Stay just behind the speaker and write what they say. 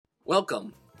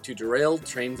Welcome to Derailed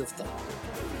Trains of Thought.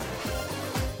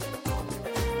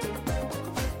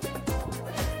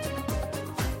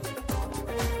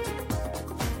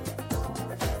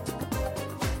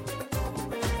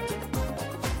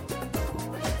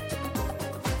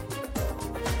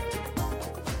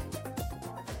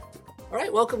 All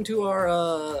right, welcome to our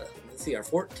our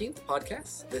 14th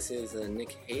podcast. This is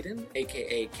Nick Hayden,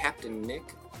 aka Captain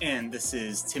Nick. And this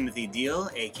is Timothy Deal,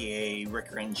 aka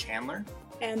Rickeren Chandler.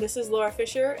 And this is Laura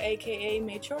Fisher, aka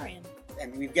Maychorian.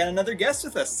 And we've got another guest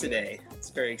with us today. It's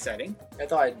very exciting. I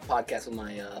thought I'd podcast with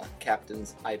my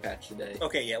captain's eye patch today.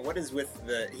 Okay, yeah, what is with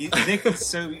the... Nick,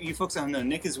 so you folks don't know,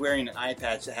 Nick is wearing an eye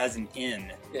patch that has an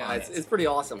N. Yeah, it's pretty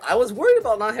awesome. I was worried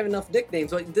about not having enough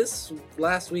nicknames. Like this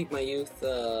last week, my youth,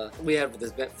 we had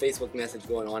this Facebook message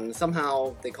going on, and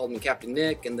somehow they called me Captain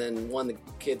Nick, and then one of the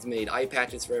kids made eye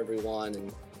patches for everyone,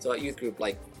 and so at youth group,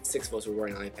 like 6 of us were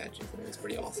wearing eye patches, and it was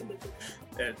pretty awesome.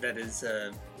 That is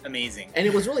amazing. And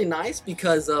it was really nice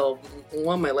because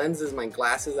one of my lenses, my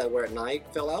glasses I wear at night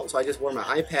fell out, so I just wore my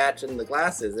eye patch and the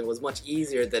glasses. It was much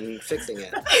easier than fixing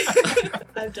it.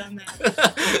 I've done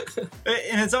that.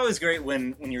 And it's always great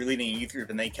when you're leading a youth group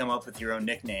and they come up with your own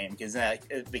nickname, because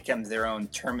it becomes their own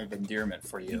term of endearment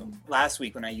for you. Mm-hmm. Last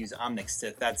week when I used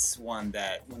Omnixtith, that's one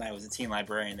that when I was a teen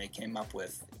librarian they came up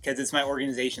with, because it's my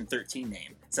organization 13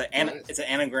 name. It's an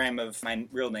anagram of my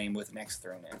real name with an X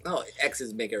thrown in. Oh,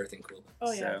 X's make everything cool.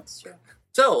 Oh yeah, that's true.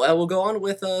 So we'll go on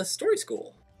with Story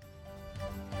School.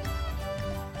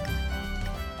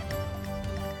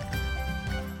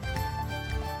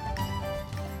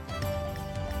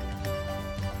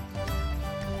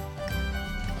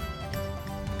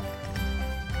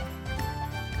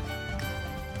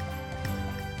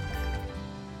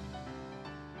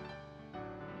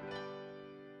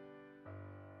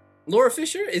 Laura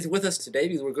Fisher is with us today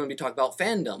because we're going to be talking about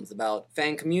fandoms, about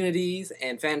fan communities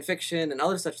and fan fiction and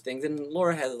other such things. And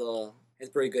Laura has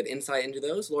very good insight into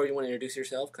those. Laura, you want to introduce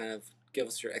yourself, kind of give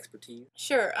us your expertise?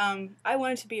 Sure. I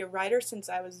wanted to be a writer since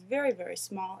I was very, very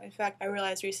small. In fact, I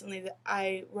realized recently that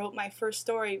I wrote my first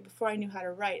story before I knew how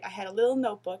to write. I had a little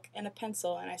notebook and a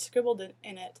pencil, and I scribbled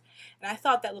in it, and I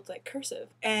thought that looked like cursive.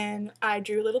 And I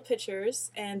drew little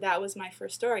pictures, and that was my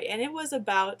first story. And it was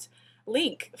about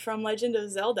Link from Legend of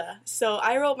Zelda. So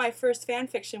I wrote my first fan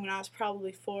fiction when I was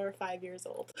probably 4 or 5 years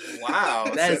old.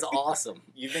 Wow. That is awesome.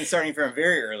 You've been starting from a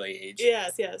very early age.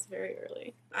 Yes, very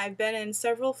early. I've been in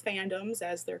several fandoms,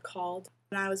 as they're called.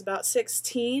 When I was about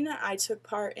 16, I took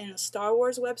part in a Star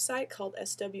Wars website called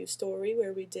SW Story,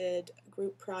 where we did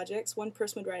group projects. One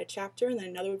person would write a chapter, and then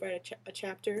another would write a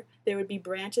chapter. There would be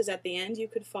branches at the end you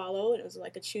could follow, and it was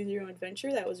like a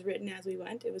choose-your-own-adventure that was written as we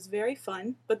went. It was very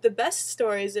fun. But the best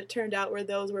stories, it turned out, were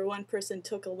those where one person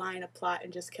took a line of plot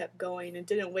and just kept going and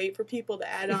didn't wait for people to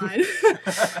add on,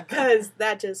 because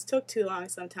that just took too long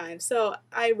sometimes. So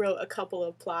I wrote a couple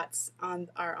of plots on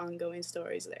our ongoing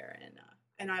stories there,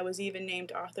 and I was even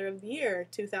named Author of the Year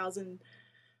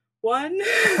 2001,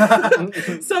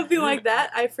 something like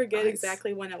that. I forget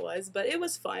exactly when it was, but it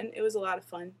was fun. It was a lot of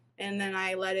fun. And then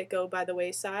I let it go by the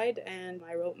wayside, and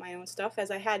I wrote my own stuff, as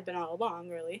I had been all along,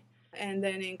 really. And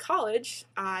then in college,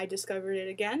 I discovered it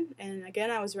again, and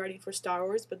again I was writing for Star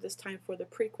Wars, but this time for the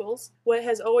prequels. What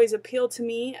has always appealed to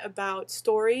me about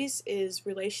stories is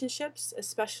relationships,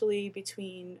 especially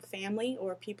between family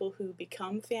or people who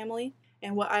become family.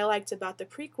 And what I liked about the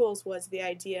prequels was the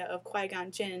idea of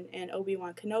Qui-Gon Jinn and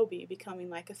Obi-Wan Kenobi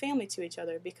becoming like a family to each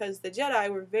other, because the Jedi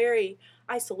were very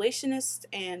isolationist,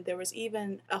 and there was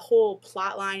even a whole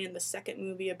plot line in the second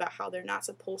movie about how they're not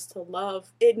supposed to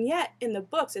love. And yet, in the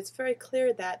books, it's very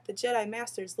clear that the Jedi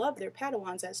Masters love their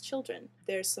Padawans as children.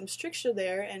 There's some structure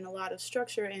there, and a lot of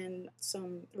structure and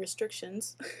some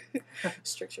restrictions.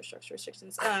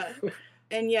 Restrictions.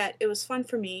 And yet, it was fun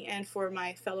for me and for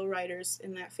my fellow writers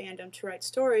in that fandom to write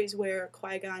stories where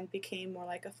Qui-Gon became more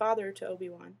like a father to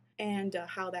Obi-Wan, and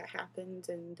how that happened,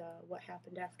 and what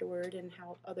happened afterward, and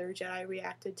how other Jedi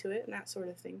reacted to it, and that sort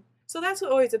of thing. So that's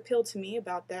what always appealed to me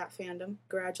about that fandom.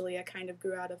 Gradually, I kind of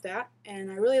grew out of that,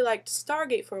 and I really liked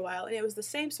Stargate for a while, and it was the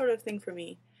same sort of thing for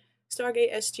me.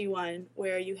 Stargate SG-1,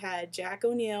 where you had Jack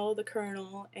O'Neill, the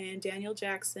colonel, and Daniel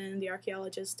Jackson, the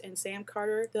archaeologist, and Sam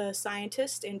Carter, the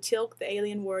scientist, and Teal'c, the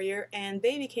alien warrior, and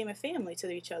they became a family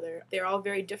to each other. They're all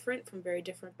very different, from very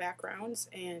different backgrounds,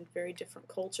 and very different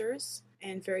cultures,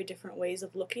 and very different ways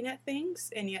of looking at things,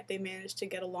 and yet they managed to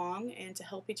get along and to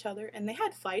help each other. And they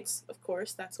had fights, of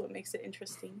course, that's what makes it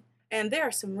interesting. And there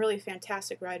are some really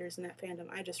fantastic writers in that fandom.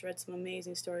 I just read some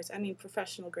amazing stories. I mean,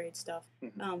 professional grade stuff.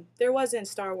 There was in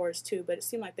Star Wars too, but it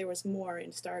seemed like there was more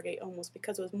in Stargate almost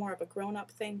because it was more of a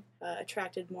grown-up thing,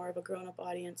 attracted more of a grown-up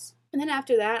audience. And then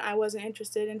after that, I wasn't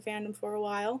interested in fandom for a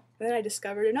while. And then I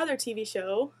discovered another TV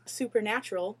show,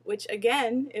 Supernatural, which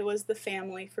again, it was the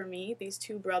family for me. These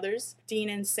two brothers, Dean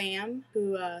and Sam,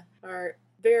 who are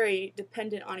very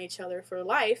dependent on each other for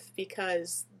life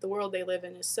because the world they live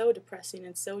in is so depressing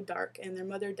and so dark, and their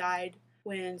mother died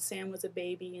when Sam was a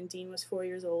baby and Dean was 4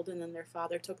 years old, and then their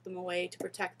father took them away to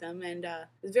protect them, and it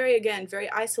was very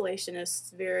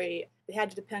isolationist, they had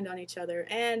to depend on each other,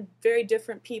 and very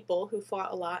different people who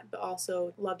fought a lot but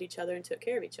also loved each other and took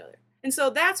care of each other. And so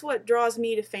that's what draws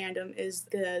me to fandom, is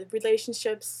the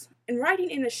relationships. And writing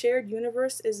in a shared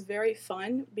universe is very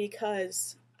fun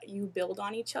because you build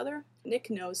on each other.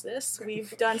 Nick knows this.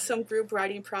 We've done some group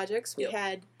writing projects. We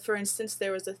had, for instance,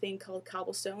 there was a thing called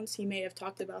Cobblestones. He may have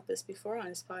talked about this before on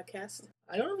his podcast.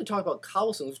 I don't know if we talked about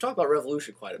Cobblestones. We've talked about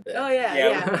Revolution quite a bit. Oh,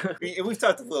 yeah. We've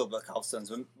talked a little about Cobblestones,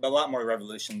 but a lot more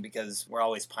Revolution because we're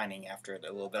always pining after it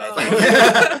a little bit,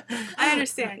 I think. I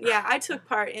understand. Yeah, I took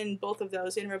part in both of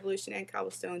those, in Revolution and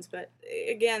Cobblestones, but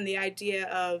again, the idea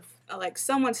of like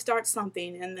someone starts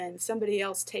something and then somebody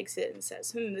else takes it and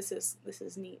says, this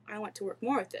is neat. I want to work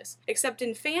more with this. Except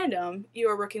in fandom, you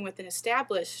are working with an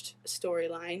established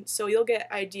storyline, so you'll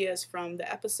get ideas from the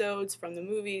episodes, from the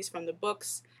movies, from the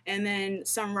books, and then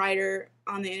some writer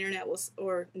on the internet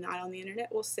or not on the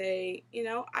internet will say,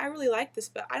 I really like this,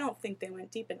 but I don't think they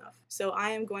went deep enough. So I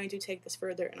am going to take this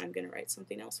further and I'm going to write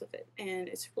something else with it. And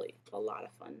it's really a lot of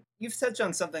fun. You've touched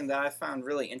on something that I found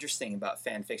really interesting about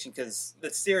fan fiction, because the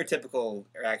stereotypical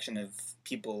reaction of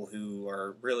people who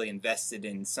are really invested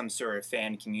in some sort of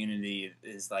fan community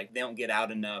is like they don't get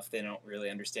out enough, they don't really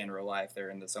understand real life,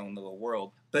 they're in this own little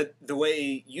world. But the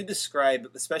way you describe,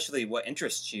 especially what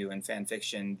interests you in fan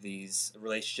fiction, these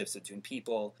relationships between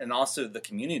people and also the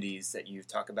communities that you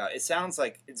talk about, it sounds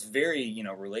like it's very,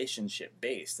 relationship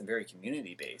based and very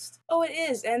community based. Oh, it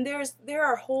is. And there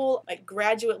are whole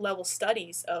graduate level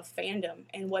studies of fandom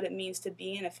and what it means to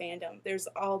be in a fandom. There's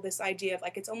all this idea of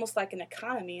it's almost like an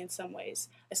economy in some ways,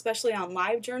 especially on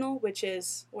LiveJournal, which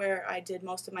is where I did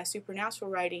most of my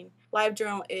Supernatural writing.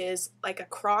 LiveJournal is like a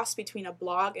cross between a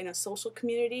blog and a social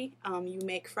community. You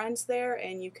make friends there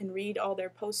and you can read all their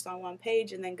posts on one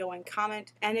page and then go and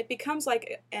comment, and it becomes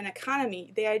like an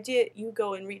economy. The idea, you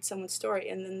go and read someone's story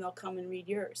and then they'll come and read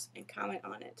yours and comment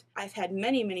on it. I've had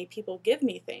many people give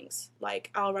me things, like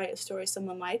I'll write a story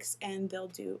someone likes and they'll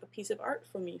do a piece of art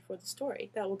for me for the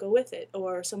story that will go with it,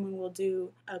 or someone will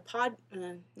do not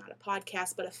a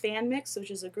podcast, but a fan mix,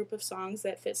 which is a group of songs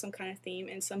that fit some kind of theme,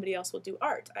 and somebody else will do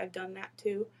art. I've done that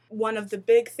too. One of the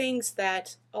big things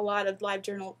that a lot of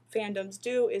LiveJournal fandoms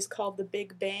do is called the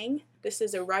Big Bang. This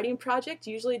is a writing project,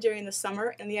 usually during the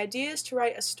summer, and the idea is to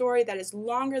write a story that is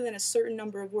longer than a certain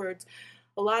number of words.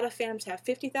 A lot of fandoms have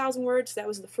 50,000 words. That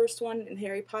was the first one in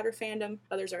Harry Potter fandom.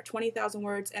 Others are 20,000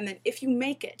 words. And then if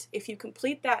you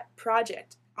complete that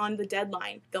project on the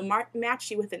deadline, they'll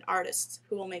match you with an artist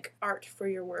who will make art for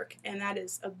your work. And that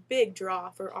is a big draw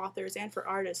for authors and for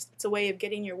artists. It's a way of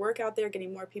getting your work out there,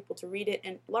 getting more people to read it,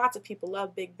 and lots of people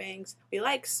love Big Bangs. We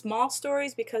like small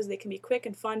stories because they can be quick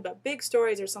and fun, but big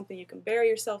stories are something you can bury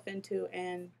yourself into,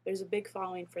 and there's a big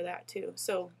following for that too.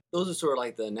 So those are sort of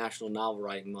like the National Novel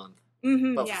Writing Month.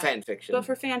 But for fan fiction. But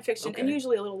for fan fiction, and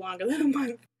usually a little longer than a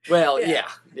month. Well, yeah.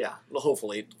 Well,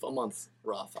 hopefully a month's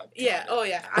rough.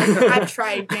 I've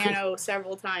tried Nano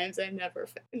several times and never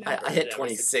I hit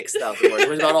 26,000 words,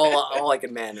 which is about all I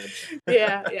can manage.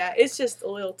 Yeah, it's just a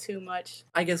little too much.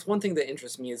 I guess one thing that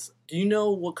interests me is, do you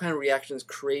know what kind of reactions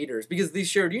creators, because these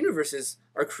shared universes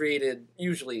are created,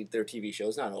 usually they're TV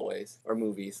shows, not always, or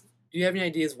movies. Do you have any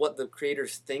ideas what the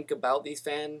creators think about these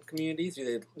fan communities?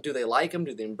 Do they like them?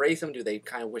 Do they embrace them? Do they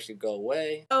kind of wish it'd go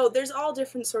away? Oh, there's all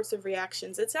different sorts of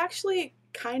reactions. It's actually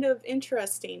kind of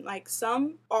interesting. Like,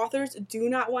 some authors do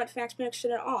not want fan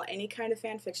fiction at all. Any kind of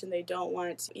fan fiction they don't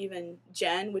want. Even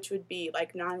Gen, which would be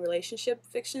like non-relationship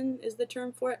fiction is the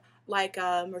term for it. Like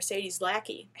Mercedes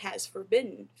Lackey has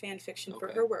forbidden fan fiction for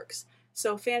her works.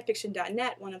 So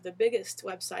fanfiction.net, one of the biggest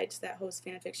websites that hosts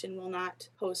fanfiction, will not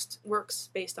host works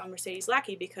based on Mercedes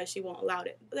Lackey because she won't allow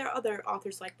it. But there are other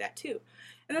authors like that too.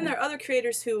 And then there are other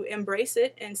creators who embrace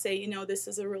it and say, this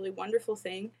is a really wonderful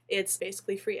thing. It's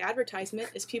basically free advertisement.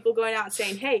 It's people going out and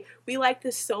saying, hey, we like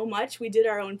this so much, we did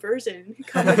our own version.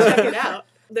 Come and check it out.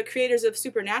 The creators of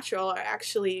Supernatural are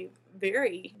actually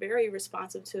very, very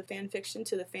responsive to fan fiction,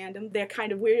 to the fandom. They're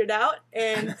kind of weirded out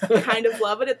and kind of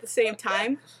love it at the same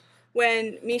time.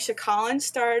 When Misha Collins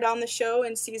started on the show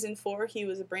in season 4, he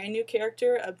was a brand new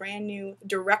character, a brand new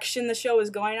direction the show was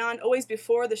going on. Always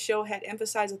before, the show had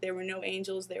emphasized that there were no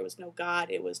angels, there was no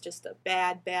God, it was just a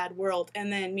bad, bad world.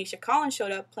 And then Misha Collins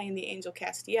showed up playing the angel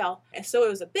Castiel, and so it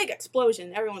was a big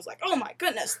explosion. Everyone's like, oh my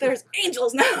goodness, there's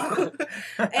angels now!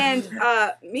 And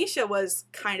Misha was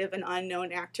kind of an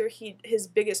unknown actor. His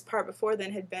biggest part before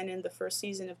then had been in the first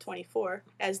season of 24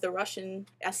 as the Russian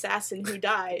assassin who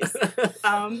dies.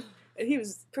 And he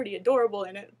was pretty adorable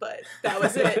in it, but that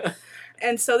was it.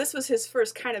 And so this was his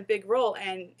first kind of big role,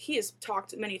 and he has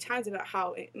talked many times about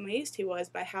how amazed he was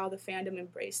by how the fandom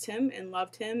embraced him and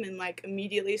loved him and, like,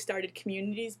 immediately started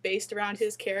communities based around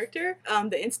his character.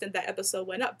 The instant that episode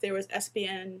went up, there was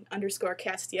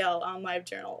SBN_Castiel on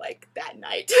LiveJournal, like, that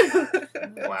night.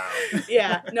 Wow.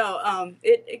 Yeah, no,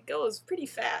 it goes pretty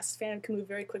fast. Fandom can move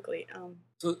very quickly.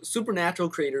 So Supernatural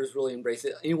creators really embrace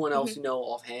it. Anyone else you know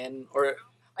offhand? Or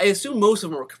I assume most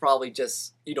of them are probably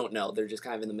just, you don't know, they're just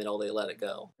kind of in the middle, they let it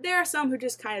go. There are some who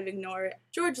just kind of ignore it.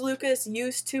 George Lucas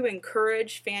used to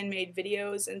encourage fan-made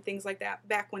videos and things like that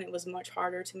back when it was much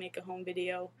harder to make a home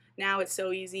video. Now it's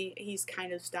so easy, he's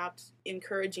kind of stopped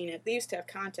encouraging it. They used to have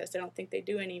contests, I don't think they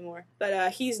do anymore.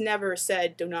 But he's never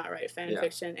said, do not write fan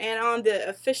fiction. And on the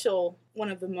official,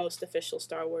 one of the most official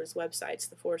Star Wars websites,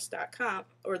 theforce.com,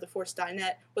 or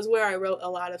theforce.net, was where I wrote a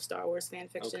lot of Star Wars fan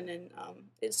fiction, and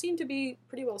it seemed to be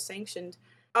pretty well sanctioned.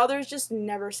 Others just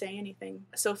never say anything.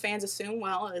 So fans assume,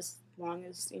 well, as long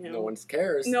as, no one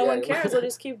cares. No one cares, they'll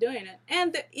just keep doing it.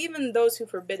 And even those who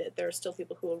forbid it, there are still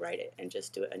people who will write it and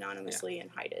just do it anonymously and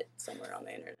hide it somewhere on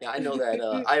the internet. Yeah, I know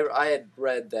that. I had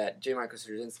read that J. Michael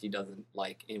Straczynski doesn't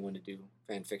like anyone to do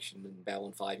fan fiction in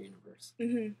Babylon 5 universe.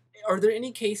 Mm-hmm. Are there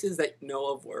any cases that you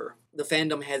know of where the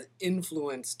fandom has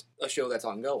influenced a show that's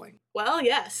ongoing? Well,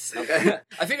 yes. Okay.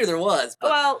 I figured there was. But...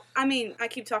 Well, I mean, I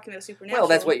keep talking about Supernatural. Well,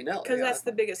 that's what you know. Because that's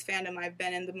the biggest fandom I've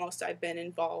been in, the most I've been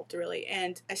involved, really.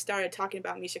 And I started talking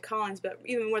about Misha Collins, but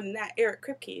even more than that, Eric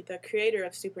Kripke, the creator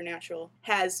of Supernatural,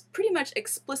 has pretty much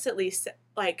explicitly,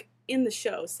 in the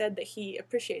show, said that he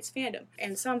appreciates fandom.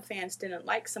 And some fans didn't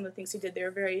like some of the things he did. They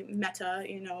were very meta,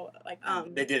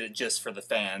 They did it just for the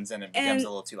fans, and it becomes a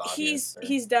little too obvious.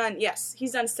 He's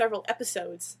done several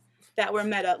episodes that were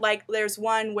meta. Like, there's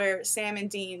one where Sam and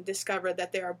Dean discover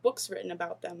that there are books written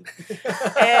about them.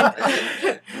 And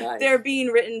Nice. They're being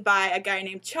written by a guy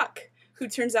named Chuck, who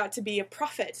turns out to be a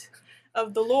prophet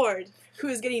of the Lord, who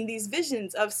is getting these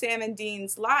visions of Sam and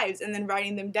Dean's lives and then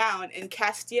writing them down. And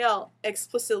Castiel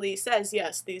explicitly says,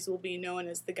 yes, these will be known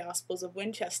as the Gospels of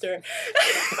Winchester.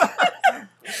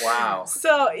 Wow.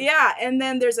 So, yeah, and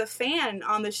then there's a fan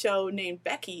on the show named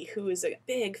Becky, who is a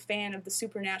big fan of the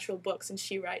Supernatural books, and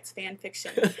she writes fan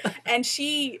fiction. And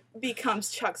she becomes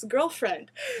Chuck's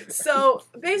girlfriend. So,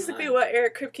 basically what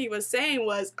Eric Kripke was saying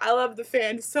was, I love the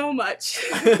fans so much,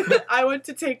 I want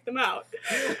to take them out.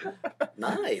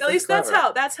 Nice. At least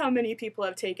that's how many people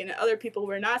have taken it. Other people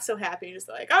were not so happy, just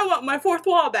like, I want my fourth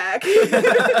wall back.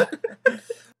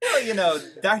 Well,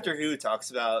 Doctor Who talks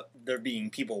about there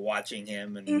being people watching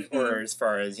him, and or as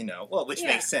far as, which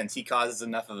makes sense. He causes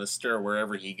enough of a stir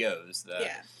wherever he goes.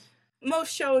 Yeah.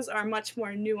 Most shows are much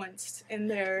more nuanced in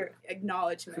their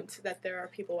acknowledgement that there are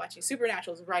people watching.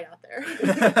 Supernatural's right out there.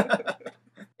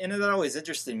 And it always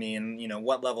interested me in,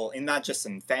 what level, and not just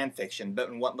in fan fiction, but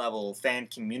in what level fan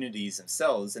communities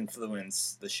themselves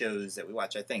influence the shows that we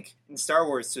watch. I think in Star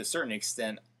Wars, to a certain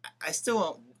extent,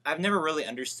 I've never really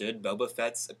understood Boba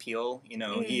Fett's appeal.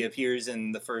 He appears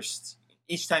in the first...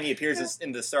 Each time he appears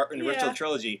in the original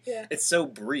trilogy, it's so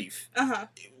brief.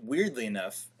 Weirdly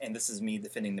enough, and this is me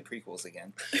defending the prequels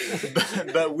again,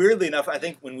 but weirdly enough, I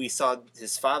think when we saw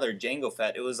his father, Jango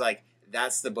Fett, it was like,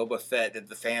 that's the Boba Fett that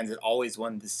the fans had always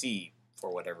wanted to see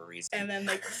for whatever reason. And then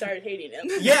they started hating him.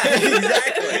 Yeah,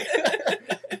 exactly.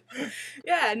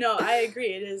 Yeah, no, I agree.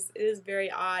 It is very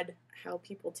odd how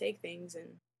people take things, and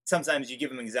sometimes you give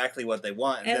them exactly what they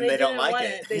want, and then they don't like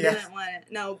it. They didn't want it.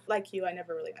 No, like you, I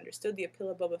never really understood the appeal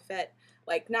of Boba Fett.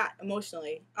 Like, not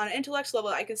emotionally. On an intellectual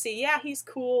level, I can see, yeah, he's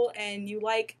cool, and you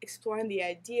like exploring the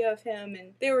idea of him,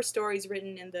 and there were stories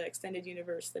written in the extended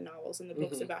universe, the novels and the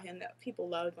books about him that people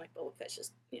loved, like, Boba Fett's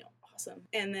just, awesome.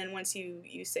 And then once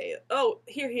you say, oh,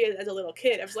 here he is as a little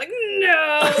kid, I was like,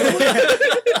 no!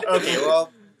 Okay,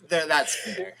 well, that's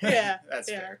fair. Yeah, that's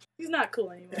fair. He's not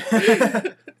cool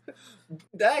anymore.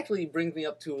 That actually brings me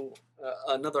up to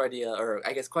another idea, or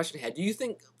I guess question I had. Do you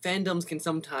think fandoms can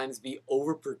sometimes be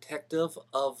overprotective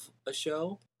of a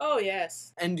show? Oh,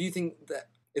 yes. And do you think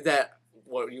is that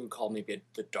what you would call maybe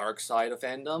the dark side of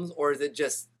fandoms, or is it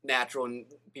just natural and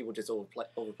people just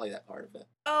overplay that part of it?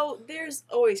 Oh, there's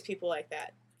always people like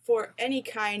that. for any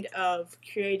kind of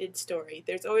created story,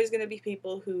 there's always going to be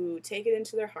people who take it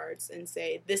into their hearts and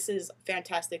say, this is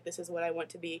fantastic, this is what I want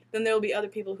to be. Then there will be other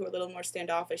people who are a little more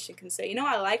standoffish and can say, you know,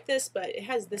 I like this, but it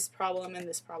has this problem and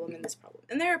this problem and this problem.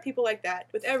 And there are people like that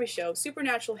with every show.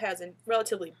 Supernatural has a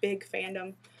relatively big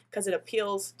fandom because it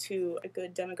appeals to a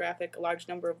good demographic. A large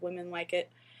number of women like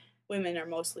it. Women are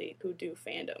mostly who do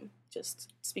fandom,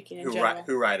 just speaking in general.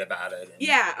 Who write about it.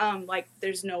 Yeah, like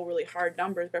there's no really hard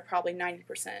numbers, but probably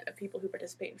 90% of people who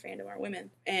participate in fandom are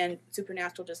women. And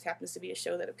Supernatural just happens to be a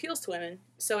show that appeals to women,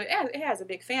 so it has a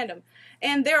big fandom.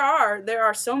 And there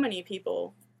are so many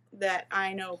people that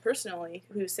I know personally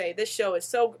who say this show is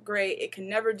so great, it can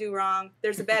never do wrong.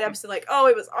 There's a bad episode like, oh,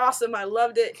 it was awesome, I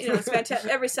loved it, you know, it's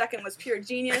fantastic, every second was pure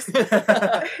genius.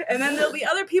 And then there'll be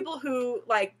other people who,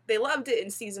 like, they loved it in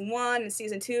season 1 and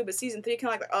season 2, but season 3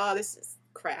 kind of like, oh, this is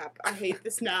crap, I hate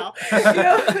this now. You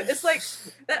know, it's like,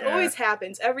 that always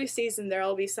happens. Every season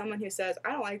there'll be someone who says,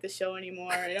 I don't like the show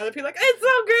anymore, and other people are like, it's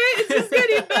so great, it's just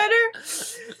getting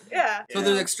better. Yeah. So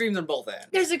there's extremes on both ends.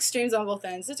 There's extremes on both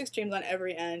ends. There's extremes on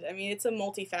every end. I mean, it's a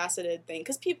multifaceted thing,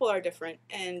 because people are different,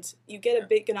 and you get a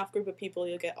big enough group of people,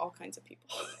 you'll get all kinds of people.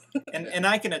 And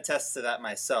I can attest to that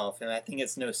myself, and I think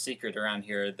it's no secret around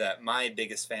here that my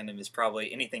biggest fandom is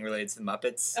probably anything related to the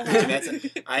Muppets.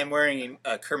 I am wearing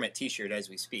a Kermit t-shirt as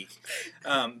we speak.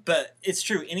 But it's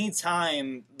true,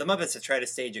 anytime the Muppets have tried to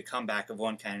stage a comeback of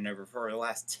one kind or another for the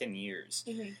last 10 years.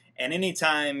 Mm-hmm. And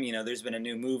anytime, you know, there's been a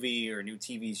new movie or a new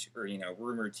TV or, you know,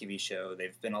 rumored TV show,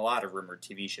 there've been a lot of rumored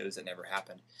TV shows that never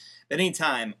happened. But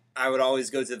anytime, I would always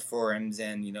go to the forums,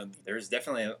 and, you know, there's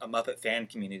definitely a Muppet fan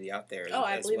community out there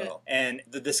as well. And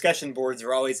the discussion boards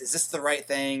are always, is this the right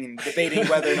thing? And debating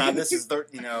whether or not this is the,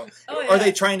 you know, are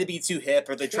they trying to be too hip?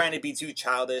 Are they trying to be too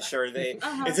childish? Or are they,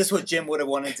 is this what Jim would have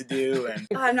wanted to do? And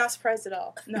I'm not surprised at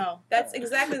all. No, that's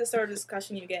exactly the sort of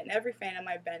discussion you get in every fandom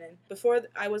I've been in. Before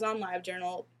I was on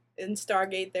LiveJournal, in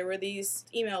Stargate, there were these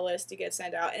email lists to get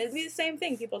sent out, and it'd be the same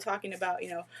thing, people talking about, you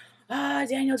know,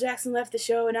 Daniel Jackson left the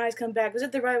show and now he's come back. Was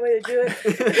it the right way to do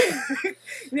it?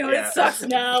 You know, it sucks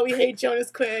now. We hate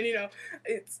Jonas Quinn, you know,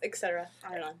 it's etc.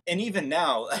 I don't know. And even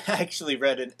now, I actually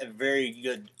read a very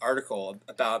good article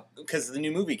about, because of the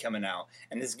new movie coming out,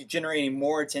 and it's generating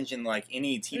more attention like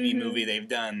any TV movie they've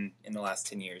done in the last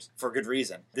 10 years, for good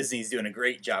reason. Disney's doing a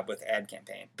great job with ad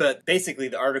campaign. But basically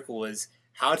the article was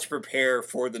how to prepare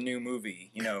for the new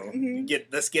movie, you know,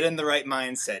 let's get in the right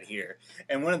mindset here.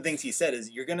 And one of the things he said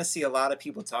is, you're going to see a lot of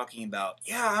people talking about,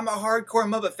 yeah, I'm a hardcore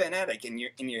Muppet fanatic. And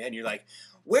in your head, you're like,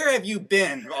 where have you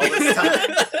been all this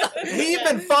time? We've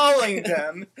been following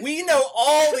them. We know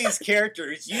all these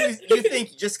characters. You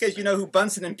think just because you know who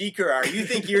Bunsen and Beaker are, you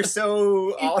think you're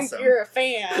so awesome. Think you're a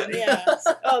fan, yeah.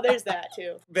 Oh, there's that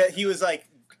too. But he was like,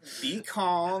 be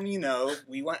calm, you know,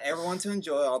 we want everyone to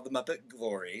enjoy all the Muppet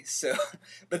glory. So,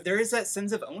 but there is that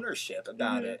sense of ownership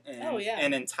about it, and,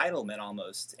 and entitlement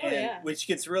almost, which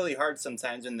gets really hard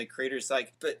sometimes when the creator's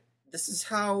like, but this is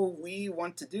how we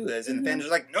want to do this, and the fans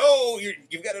are like, no,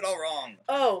 you've got it all wrong.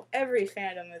 Oh, every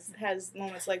fandom has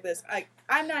moments like this.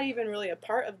 I'm not even really a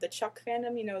part of the Chuck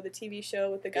fandom, you know, the TV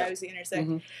show with the guy who's the intersect,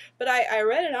 but I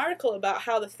read an article about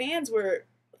how the fans were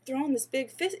throwing this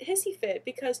big hissy fit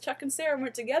because Chuck and Sarah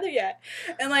weren't together yet,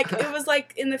 and like it was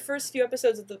like in the first few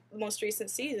episodes of the most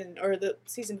recent season, or the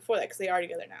season before that, because they are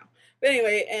together now. But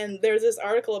anyway, and there's this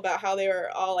article about how they were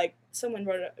all like, someone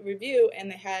wrote a review and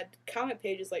they had comment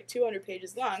pages like 200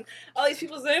 pages long, all these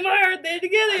people saying, why aren't they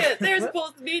together yet? They're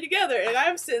supposed to be together. And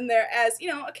I'm sitting there as, you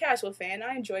know, a casual fan.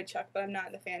 I enjoyed Chuck, but I'm not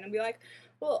in the fan, and be like,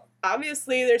 well,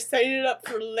 obviously they're setting it up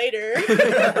for later.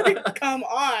 Come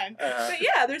on. But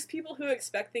yeah, there's people who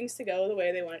expect things to go the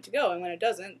way they want it to go, and when it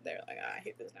doesn't, they're like, I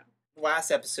hate this now.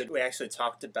 Last episode, we actually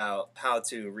talked about how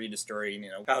to read a story, you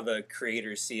know, how the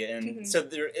creators see it. And so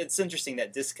it's interesting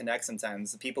that disconnect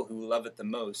sometimes. The people who love it the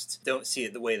most don't see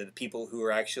it the way that the people who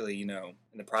are actually, you know,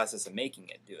 in the process of making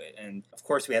it do it. And of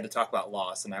course, we had to talk about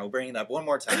Lost, and I will bring it up one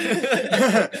more time.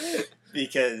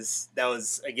 Because that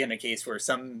was, again, a case where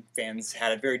some fans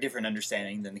had a very different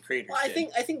understanding than the creators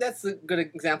did. I think that's a good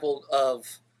example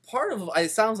of part of,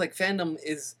 it sounds like fandom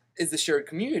is the shared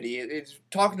community. It's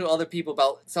talking to other people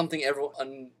about something a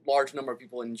large number of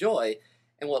people enjoy.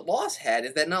 And what Lost had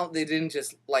is that now they didn't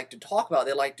just like to talk about it,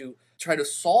 they like to try to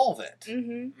solve it.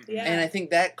 Yeah. And I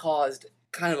think that caused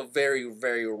kind of a very,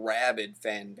 very rabid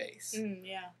fan base.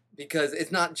 Yeah. Because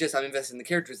it's not just I'm invested in the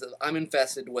characters, I'm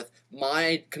invested with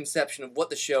my conception of what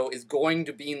the show is going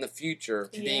to be in the future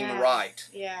being right.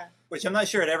 Yeah. Which I'm not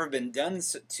sure had ever been done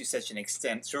to such an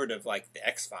extent, sort of like the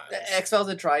X-Files. The X-Files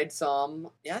had tried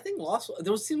some. Yeah, I think Lost,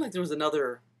 seemed like there was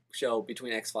another show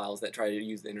between X-Files that try to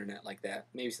use the internet like that.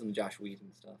 Maybe some Josh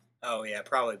Whedon stuff. Oh yeah,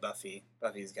 probably Buffy.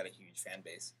 Buffy's got a huge fan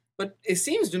base. But it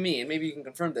seems to me, and maybe you can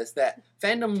confirm this, that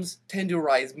fandoms tend to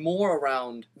rise more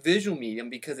around visual medium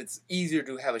because it's easier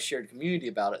to have a shared community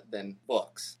about it than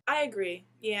books. I agree.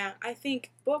 Yeah, I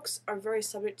think books are very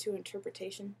subject to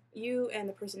interpretation. You and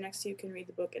the person next to you can read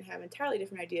the book and have entirely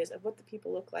different ideas of what the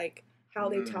people look like, how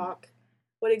they talk,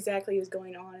 what exactly is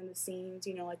going on in the scenes,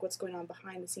 you know, like what's going on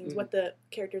behind the scenes, what the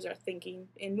characters are thinking.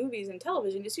 In movies and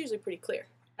television, it's usually pretty clear.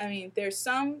 I mean, there's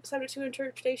some subject to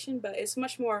interpretation, but it's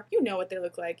much more, you know what they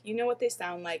look like, you know what they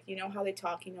sound like, you know how they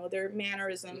talk, you know their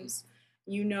mannerisms,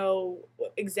 you know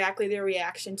exactly their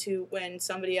reaction to when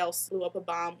somebody else blew up a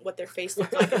bomb, what their face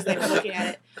looked like as they were looking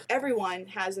at it. Everyone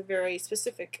has a very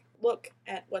specific look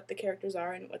at what the characters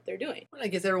are and what they're doing. Well, I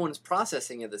guess everyone's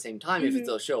processing at the same time if it's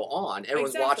a show on.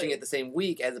 Everyone's watching it the same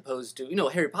week as opposed to, you know,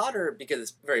 Harry Potter, because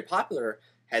it's very popular,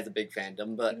 has a big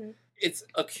fandom, but it's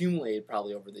accumulated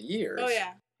probably over the years. Oh,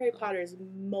 yeah. Harry Potter is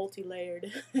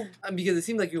multi-layered. Because it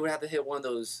seems like you would have to hit one of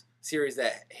those series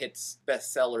that hits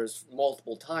bestsellers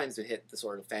multiple times to hit the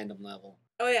sort of fandom level.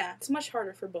 Oh, yeah. It's much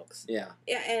harder for books. Yeah.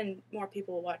 Yeah, and more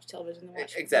people watch television than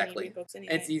watch exactly. books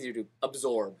anyway. And it's easier to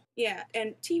absorb. Yeah,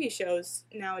 and TV shows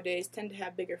nowadays tend to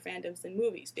have bigger fandoms than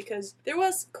movies because there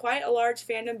was quite a large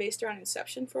fandom based around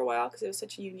Inception for a while because it was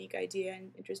such a unique idea and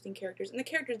interesting characters. And the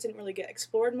characters didn't really get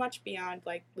explored much beyond,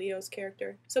 like, Leo's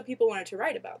character. So people wanted to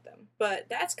write about them. But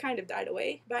that's kind of died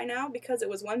away by now because it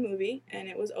was one movie and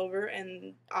it was over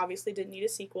and obviously didn't need a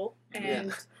sequel.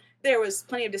 And there was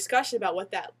plenty of discussion about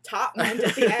what that top meant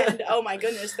at the end. Oh my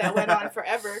goodness, that went on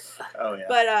forever. Oh yeah.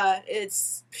 But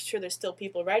it's sure there's still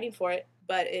people writing for it,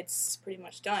 but it's pretty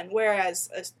much done. Whereas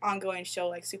an ongoing show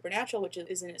like Supernatural, which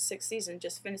is in its 6th season,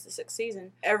 just finished the 6th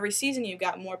season, every season you've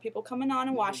got more people coming on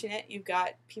and watching it. You've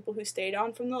got people who stayed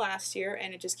on from the last year,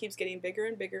 and it just keeps getting bigger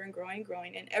and bigger and growing and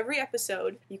growing. And every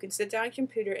episode, you can sit down on a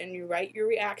computer and you write your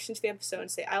reaction to the episode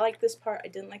and say, I like this part, I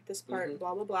didn't like this part,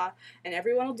 blah, blah, blah. And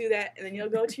everyone will do that, and then you'll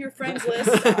go to your friends list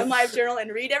on LiveJournal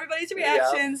and read everybody's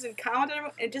reactions and comment on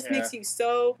everyone. It just makes you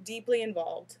so deeply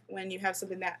involved when you have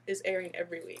something that is airing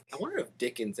every week. I wonder if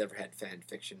Dickens ever had fan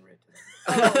fiction written.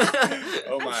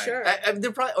 Oh my! I'm sure.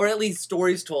 They're probably, or at least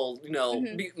stories told, you know,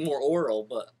 more oral,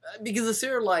 but because the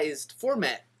serialized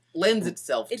format lends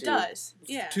itself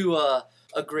to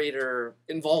a greater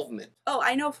involvement. Oh,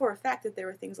 I know for a fact that there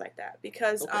were things like that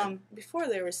because before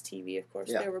there was TV, of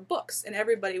course, there were books, and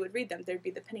everybody would read them. There'd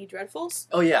be the Penny Dreadfuls.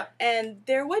 Oh yeah, and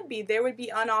there would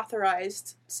be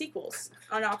unauthorized sequels,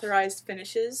 unauthorized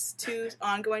finishes to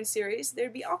ongoing series.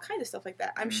 There'd be all kinds of stuff like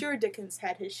that. I'm sure Dickens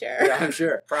had his share. Yeah, I'm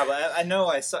sure. Probably. I know.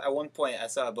 I saw at one point. I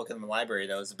saw a book in the library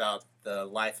that was about the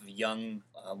life of young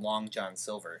Long John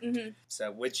Silver.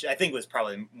 So, which I think was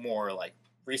probably more like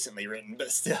recently written,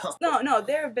 but still. No,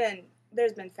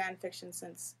 there's been fan fiction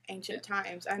since ancient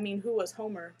times. I mean, who was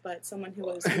Homer but someone who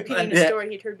was repeating a story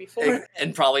he'd heard before.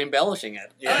 And probably embellishing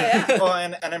it. Yeah. Oh, yeah. Well,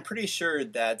 and I'm pretty sure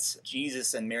that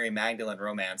Jesus and Mary Magdalene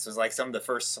romance was like some of the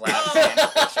first slash fan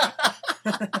fiction.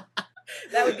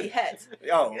 That would be Het.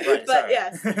 Oh, right. But sorry.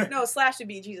 yes. No, Slash would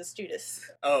be Jesus Judas.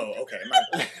 Oh, okay.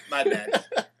 My bad.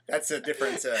 That's a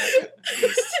different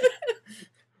beast.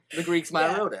 The Greeks might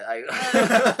have wrote it.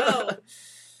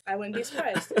 I wouldn't be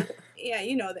surprised. Yeah,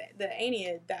 you know, the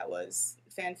Aeneid, that was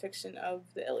fan fiction of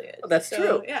the Iliad. Oh, that's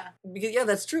true. Yeah. Because,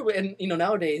 that's true. And, you know,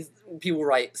 nowadays, people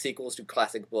write sequels to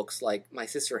classic books. Like, my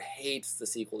sister hates the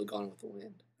sequel to Gone with the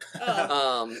Wind.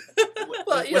 Oh.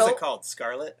 But, you What's know, it called?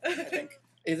 Scarlet, I think?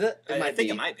 Is it? I think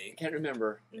it might be. I can't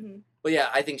remember. Mm-hmm. But yeah,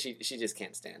 I think she just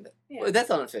can't stand it. Yeah. Well,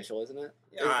 that's unofficial, isn't it?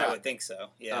 Yeah, I would think so.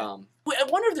 Yeah. I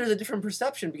wonder if there's a different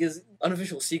perception because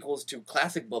unofficial sequels to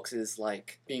classic books is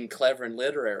like being clever and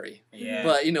literary. Yeah.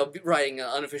 But you know, writing an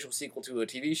unofficial sequel to a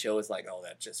TV show is like, oh,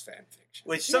 that's just fan fiction.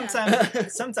 Which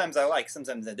sometimes I like,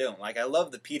 sometimes I don't. Like I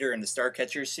love the Peter and the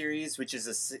Starcatcher series, which is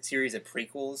a series of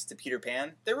prequels to Peter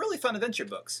Pan. They're really fun adventure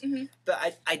books. Mm-hmm.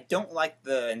 But I don't like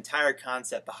the entire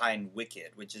concept behind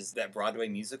Wicked, which is that Broadway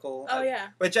musical. Oh yeah.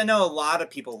 Which I know a lot of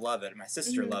people love it. My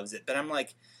sister loves it, but I'm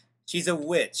like, she's a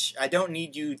witch. I don't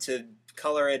need you to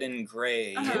color it in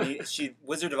gray.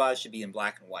 Wizard of Oz should be in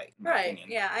black and white. In my opinion.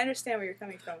 Yeah, I understand where you're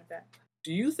coming from with that.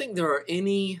 Do you think there are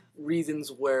any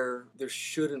reasons where there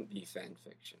shouldn't be fan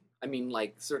fiction? I mean,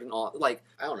 like certain, like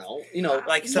I don't know, you know,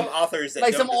 like some authors that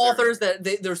like don't some authors that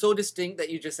they're so distinct that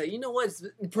you just say, you know what?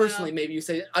 Personally, maybe you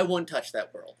say, I won't touch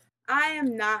that world. I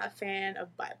am not a fan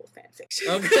of Bible fan fiction.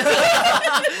 Okay.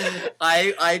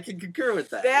 I can concur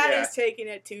with that. That is taking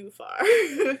it too far.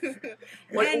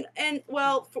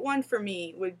 Well, for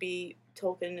me would be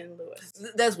Tolkien and Lewis.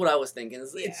 That's what I was thinking.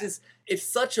 It's Yeah. just, it's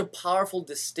such a powerful,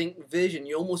 distinct vision.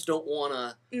 You almost don't want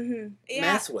to Yeah.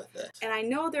 mess with it. And I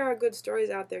know there are good stories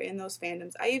out there in those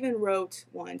fandoms. I even wrote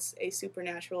once a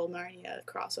Supernatural Narnia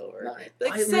crossover. Nice.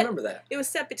 Like, I remember that. It was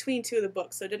set between two of the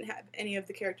books, so it didn't have any of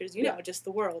the characters you know, just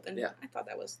the world. And Yeah. I thought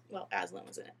that was, well, Aslan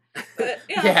was in it. But,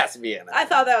 you know, It has to be in it. I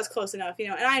thought that was close enough, you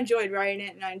know, and I enjoyed writing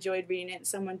it and I enjoyed reading it. And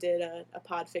someone did a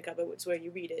podfic of it, which is where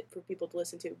you read it for people to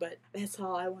listen to. But that's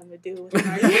all I wanted to do with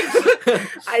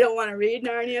Narnia. I don't want to read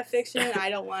Narnia fiction. I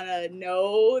don't want to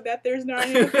know that there's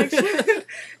Narnia fiction.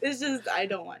 It's just, I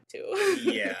don't want to.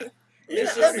 Yeah.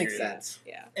 It's that just- makes sense.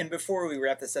 Yeah. And before we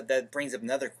wrap this up, that brings up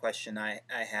another question I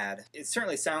had. It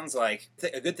certainly sounds like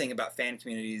a good thing about fan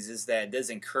communities is that it does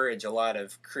encourage a lot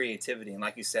of creativity. And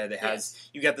like you said, it has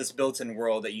you got this built-in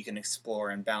world that you can explore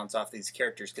and bounce off these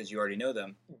characters because you already know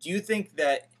them. Do you think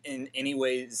that in any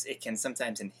ways it can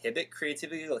sometimes inhibit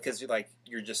creativity because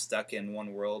you're just stuck in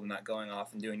one world and not going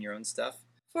off and doing your own stuff?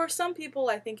 For some people,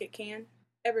 I think it can.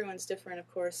 Everyone's different, of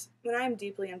course. When I'm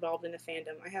deeply involved in a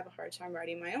fandom, I have a hard time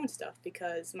writing my own stuff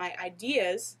because my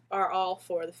ideas are all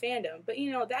for the fandom. But,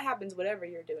 you know, that happens whatever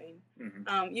you're doing.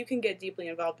 Mm-hmm. You can get deeply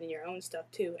involved in your own stuff,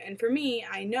 too. And for me,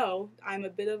 I know I'm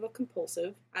a bit of a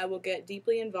compulsive. I will get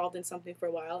deeply involved in something for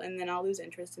a while, and then I'll lose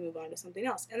interest and move on to something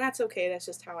else. And that's okay. That's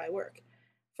just how I work.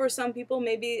 For some people,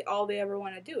 maybe all they ever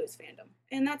want to do is fandom.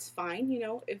 And that's fine, you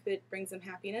know, if it brings them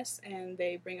happiness and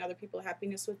they bring other people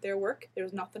happiness with their work.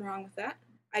 There's nothing wrong with that.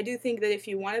 I do think that if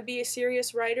you want to be a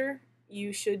serious writer,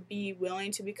 you should be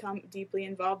willing to become deeply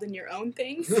involved in your own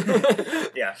things.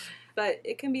 Yeah. But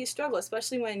it can be a struggle,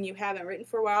 especially when you haven't written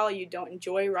for a while, you don't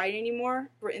enjoy writing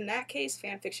anymore. In that case,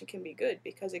 fan fiction can be good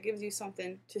because it gives you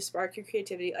something to spark your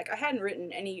creativity. Like, I hadn't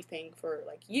written anything for,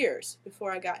 like, years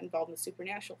before I got involved in the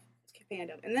Supernatural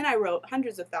fandom. And then I wrote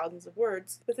hundreds of thousands of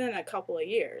words within a couple of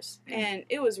years. And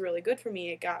it was really good for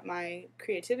me. It got my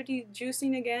creativity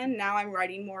juicing again. Now I'm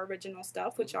writing more original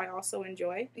stuff, which I also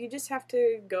enjoy. You just have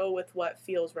to go with what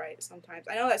feels right sometimes.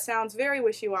 I know that sounds very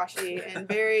wishy-washy and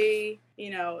very,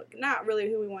 you know, not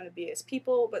really who we want to be as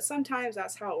people, but sometimes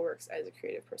that's how it works as a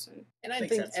creative person. And I Makes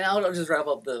think, sense. and I'll just wrap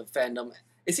up the fandom.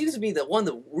 It seems to me that one of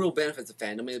the real benefits of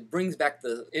fandom, it brings back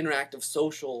the interactive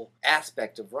social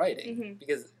aspect of writing.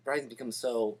 Because writing becomes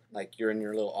so, like, you're in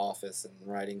your little office and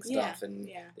writing stuff, and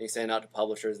they send out to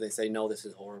publishers, they say, no, this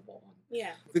is horrible.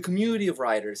 Yeah. The community of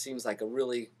writers seems like a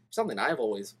really, something I've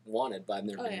always wanted, but I've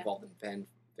never been yeah. involved in fan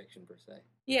fiction per se.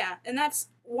 Yeah, and that's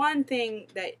one thing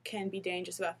that can be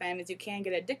dangerous about fandom is you can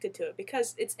get addicted to it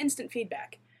because it's instant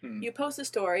feedback. You post a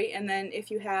story, and then if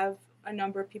you have a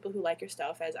number of people who like your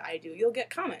stuff, as I do, you'll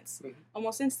get comments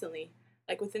almost instantly.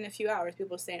 Like within a few hours,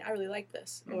 people saying, I really like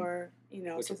this, or, you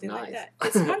know, Which is something like nice. that.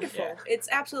 It's wonderful. Yeah. It's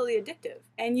absolutely addictive.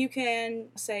 And you can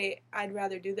say, I'd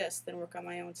rather do this than work on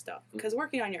my own stuff. Because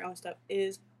working on your own stuff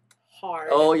is hard.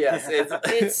 Oh, yes.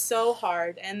 It's so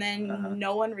hard. And then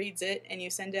no one reads it, and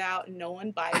you send it out, and no one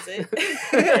buys it.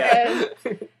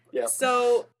 And Yeah.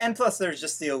 so, And plus, there's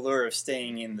just the allure of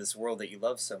staying in this world that you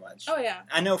love so much. oh yeah.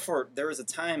 I know there was a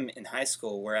time in high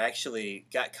school where I actually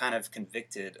got kind of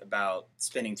convicted about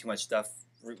spending too much stuff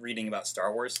reading about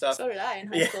Star Wars stuff. So did I in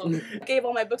high Yeah. school. I gave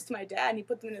all my books to my dad, and he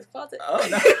put them in his closet. Oh,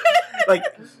 no.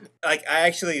 like I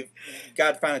actually,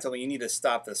 God finally told me, you need to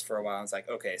stop this for a while. I was like,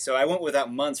 okay. So I went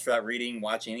without months without reading,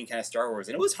 watching any kind of Star Wars,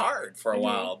 and it was hard for a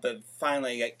while. But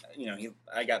finally,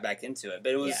 I got back into it.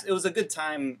 But it was a good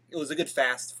time. It was a good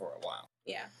fast for a while.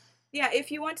 Yeah. Yeah, if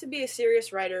you want to be a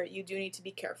serious writer, you do need to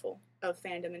be careful of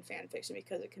fandom and fan fiction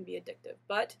because it can be addictive.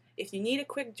 But if you need a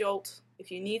quick jolt,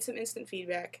 if you need some instant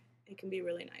feedback, it can be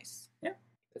really nice. Yeah.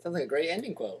 That sounds like a great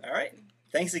ending quote. All right.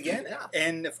 Thanks again. Yeah.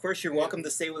 And, of course, you're welcome to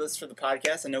stay with us for the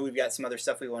podcast. I know we've got some other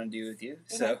stuff we want to do with you.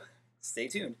 So stay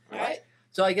tuned. All right.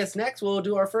 So I guess next we'll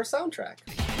do our first soundtrack.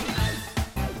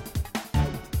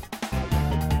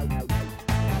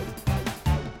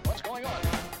 What's going on?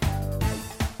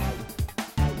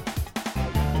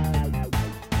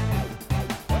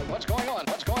 What's going on?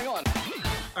 What's going on?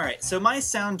 All right, so my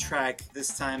soundtrack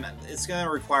this time, it's going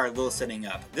to require a little setting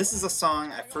up. This is a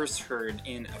song I first heard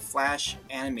in a Flash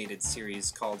animated series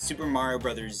called Super Mario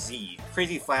Bros. Z.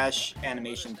 Crazy Flash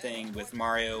animation thing with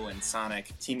Mario and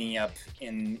Sonic teaming up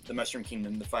in the Mushroom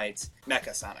Kingdom to fight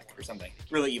Mecha Sonic or something.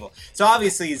 Really evil. So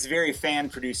obviously it's a very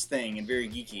fan-produced thing and very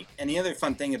geeky. And the other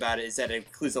fun thing about it is that it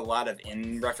includes a lot of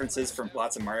in-references from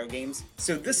lots of Mario games.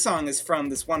 So this song is from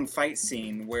this one fight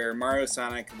scene where Mario,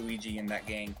 Sonic, Luigi, and that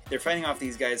gang, they're fighting off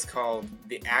these guys called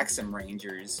the Axum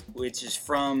Rangers, which is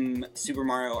from Super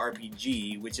Mario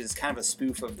RPG, which is kind of a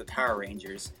spoof of the Power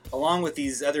Rangers, along with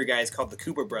these other guys called the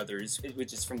Koopa Brothers,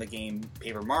 which is from the game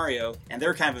Paper Mario, and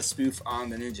they're kind of a spoof on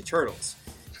the Ninja Turtles.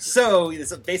 So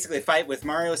it's basically a fight with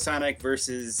Mario, Sonic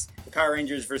versus the Power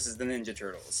Rangers versus the Ninja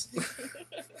Turtles.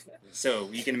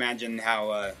 So you can imagine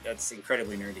how that's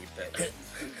incredibly nerdy, but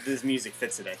this music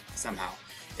fits today somehow.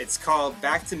 It's called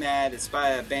Back to Mad. It's by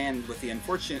a band with the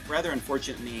rather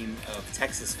unfortunate name of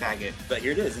Texas Faggot. But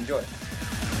here it is. Enjoy.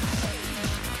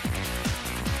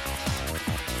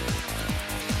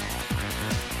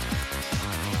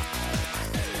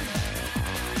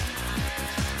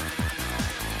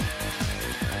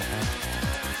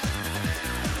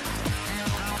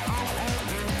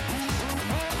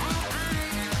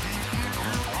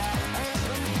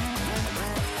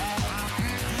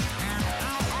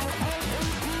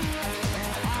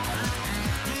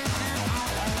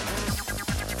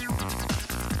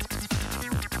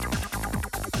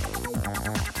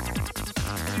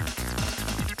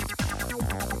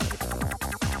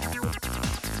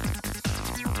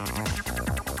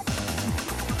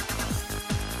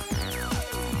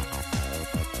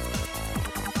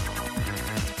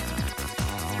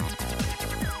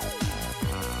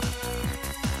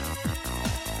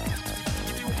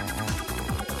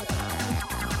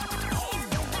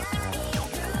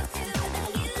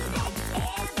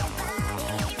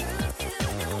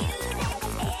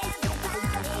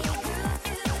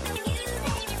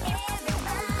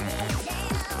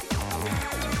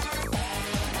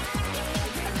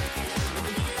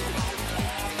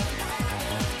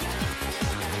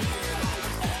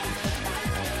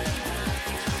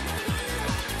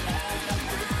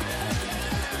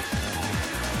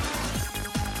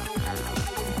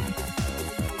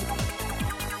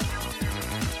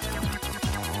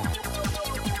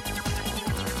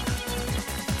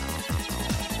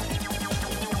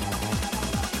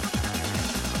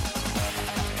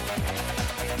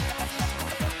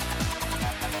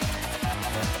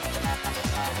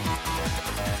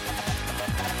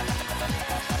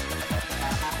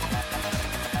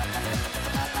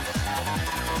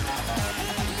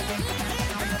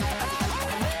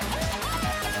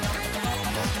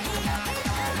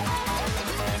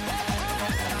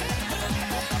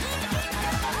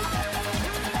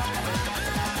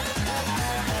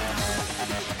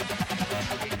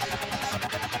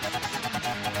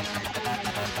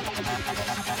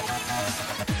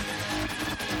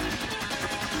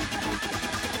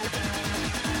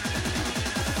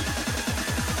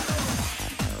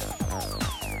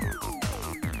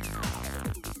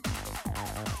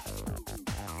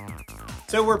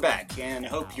 So we're back, and I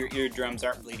hope your eardrums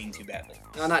aren't bleeding too badly.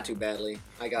 No, not too badly.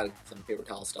 I got some paper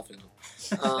towel stuffed in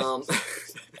them.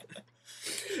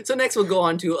 So next we'll go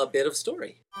on to a bit of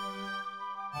story.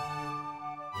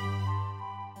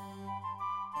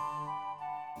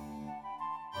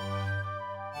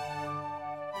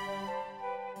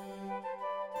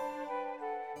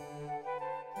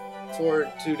 For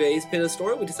today's bit of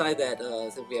story, we decided that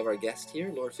since we have our guest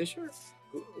here, Laura Fisher,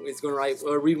 who is going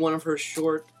to read one of her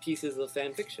short pieces of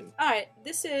fan fiction. Alright,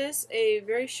 this is a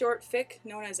very short fic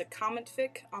known as a comment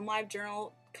fic. On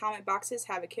LiveJournal, comment boxes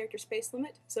have a character space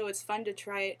limit, so it's fun to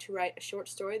try to write a short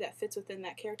story that fits within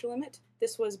that character limit.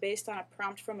 This was based on a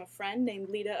prompt from a friend named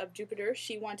Lita of Jupiter.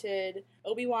 She wanted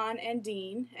Obi-Wan and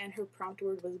Dean, and her prompt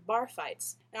word was bar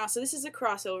fights. Now, so this is a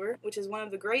crossover, which is one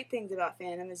of the great things about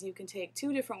fandom, is you can take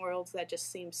two different worlds that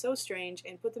just seem so strange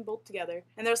and put them both together.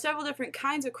 And there are several different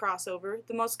kinds of crossover.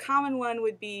 The most common one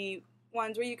would be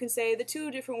ones where you can say the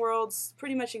two different worlds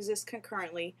pretty much exist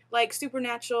concurrently. Like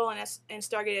Supernatural and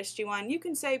Stargate SG-1, you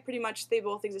can say pretty much they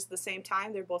both exist at the same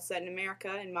time. They're both set in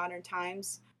America in modern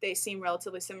times. They seem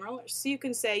relatively similar. So you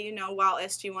can say, you know, while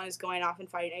SG-1 is going off and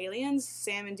fighting aliens,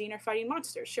 Sam and Dean are fighting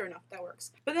monsters. Sure enough, that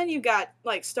works. But then you've got,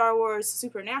 like, Star Wars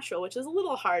Supernatural, which is a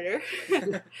little harder.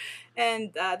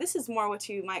 And this is more what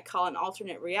you might call an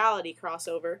alternate reality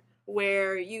crossover,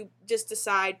 where you just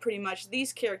decide pretty much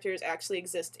these characters actually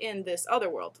exist in this other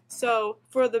world. So,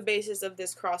 for the basis of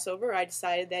this crossover, I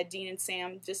decided that Dean and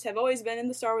Sam just have always been in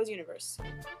the Star Wars universe.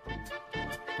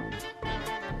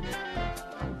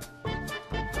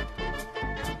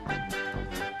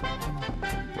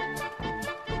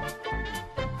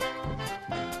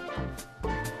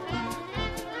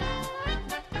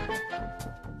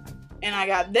 And I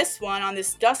got this one on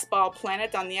this dustball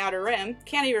planet on the Outer Rim.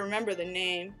 Can't even remember the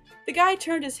name. The guy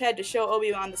turned his head to show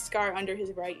Obi-Wan the scar under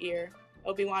his right ear.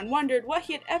 Obi-Wan wondered what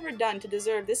he had ever done to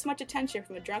deserve this much attention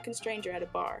from a drunken stranger at a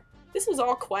bar. This was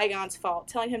all Qui-Gon's fault,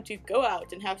 telling him to go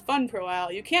out and have fun for a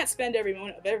while. You can't spend every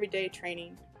moment of everyday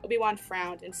training. Obi-Wan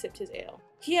frowned and sipped his ale.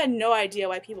 He had no idea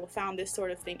why people found this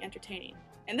sort of thing entertaining.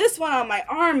 And this one on my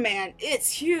arm, man,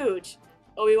 it's huge!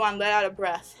 Obi-Wan let out a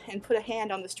breath and put a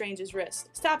hand on the stranger's wrist,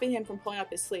 stopping him from pulling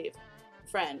up his sleeve.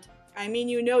 Friend, I mean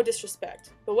you no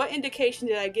disrespect, but what indication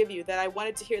did I give you that I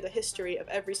wanted to hear the history of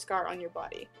every scar on your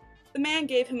body? The man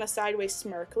gave him a sideways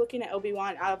smirk, looking at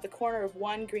Obi-Wan out of the corner of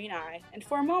one green eye, and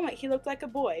for a moment he looked like a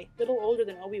boy, little older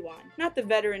than Obi-Wan, not the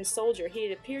veteran soldier he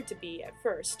had appeared to be at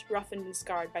first, roughened and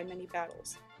scarred by many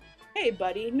battles. Hey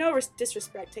buddy, no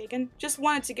disrespect taken, just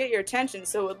wanted to get your attention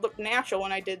so it would look natural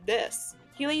when I did this.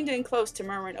 He leaned in close to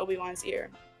murmur in Obi-Wan's ear,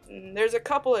 There's a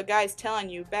couple of guys telling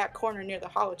you, back corner near the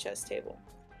holochess table.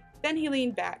 Then he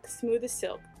leaned back, smooth as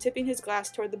silk, tipping his glass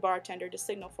toward the bartender to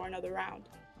signal for another round.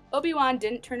 Obi-Wan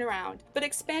didn't turn around, but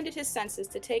expanded his senses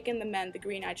to take in the men the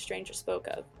green-eyed stranger spoke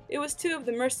of. It was 2 of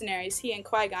the mercenaries he and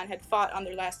Qui-Gon had fought on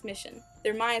their last mission.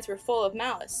 Their minds were full of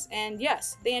malice, and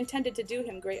yes, they intended to do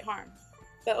him great harm.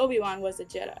 But Obi-Wan was a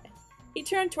Jedi. He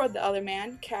turned toward the other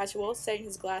man, casual, setting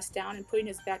his glass down and putting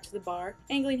his back to the bar,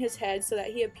 angling his head so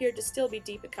that he appeared to still be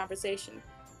deep in conversation.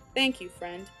 Thank you,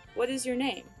 friend. What is your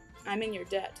name? I'm in your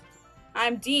debt.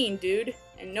 I'm Dean, dude,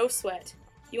 and no sweat.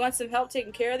 You want some help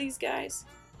taking care of these guys?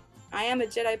 I am a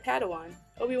Jedi Padawan,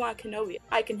 Obi-Wan Kenobi.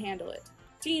 I can handle it.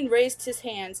 Dean raised his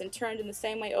hands and turned in the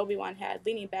same way Obi-Wan had,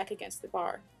 leaning back against the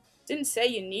bar. Didn't say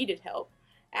you needed help.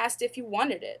 Asked if you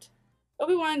wanted it.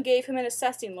 Obi-Wan gave him an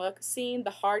assessing look, seeing the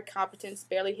hard competence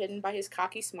barely hidden by his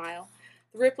cocky smile,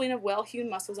 the rippling of well-hewn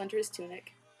muscles under his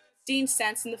tunic. Dean's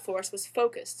sense in the Force was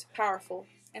focused, powerful,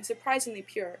 and surprisingly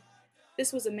pure.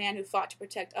 This was a man who fought to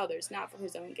protect others, not for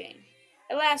his own gain.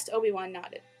 At last, Obi-Wan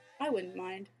nodded. I wouldn't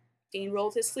mind. Dean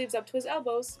rolled his sleeves up to his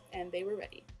elbows, and they were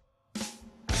ready.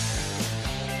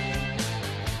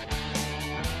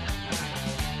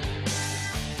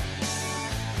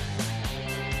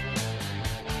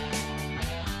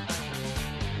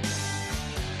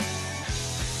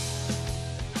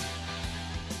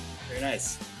 Very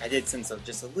nice. I did sense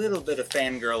just a little bit of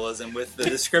fangirlism with the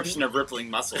description of rippling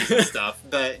muscles and stuff,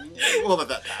 but we'll let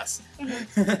that pass.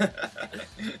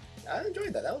 I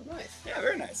enjoyed that. That was nice. Yeah,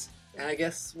 very nice. And I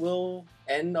guess we'll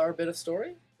end our bit of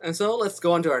story. And so let's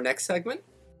go on to our next segment.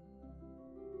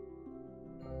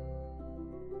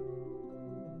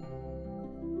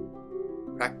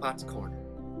 Crackpot's Corner.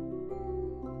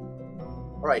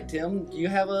 Alright, Tim, do you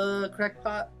have a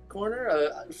Crackpot Corner?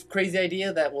 A crazy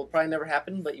idea that will probably never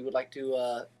happen, but you would like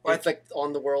to inflict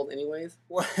on the world anyways?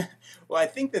 Well, I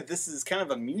think that this is kind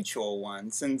of a mutual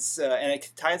one, since and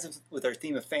it ties with our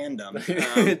theme of fandom.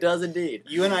 It does indeed.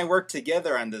 You and I worked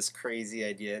together on this crazy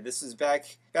idea. This was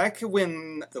back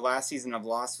when the last season of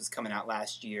Lost was coming out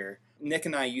last year. Nick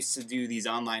and I used to do these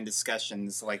online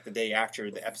discussions like the day after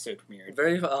the episode premiered.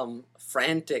 Very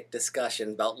frantic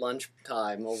discussions about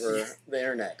lunchtime over the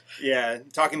internet. Yeah,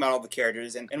 talking about all the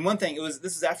characters. And one thing, this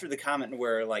was after the comment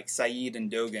where like Saeed and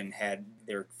Dogan had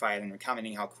their fight and were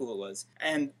commenting how cool it was.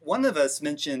 And one of us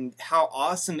mentioned how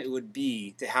awesome it would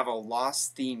be to have a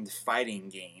Lost-themed fighting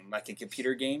game, like a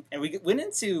computer game. And we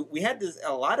had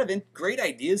a lot of great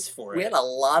ideas for it. We had a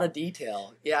lot of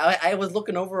detail. Yeah, I was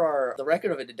looking over the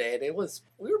record of it today, and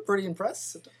we were pretty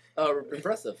impressive and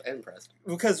impressed.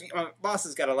 Because Lost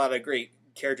has got a lot of great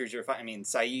characters you're fighting. I mean,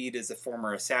 Saeed is a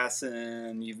former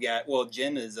assassin. You've got,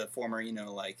 Jin is a former,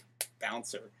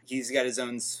 bouncer. He's got his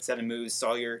own set of moves,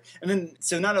 Sawyer. And then,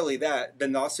 so not only that,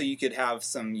 but also you could have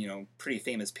some, pretty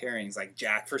famous pairings like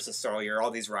Jack versus Sawyer,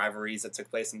 all these rivalries that took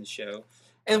place in the show.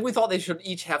 And we thought they should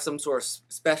each have some sort of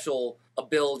special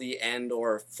ability and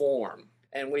or form.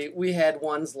 And we had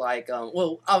ones like,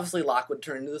 obviously Locke would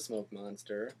turn into the smoke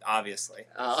monster. Obviously.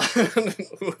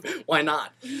 Why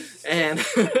not? And,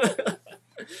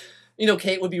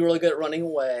 Kate would be really good at running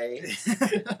away.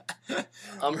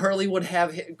 Hurley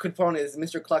could put on his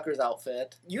Mr. Clucker's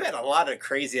outfit. You had a lot of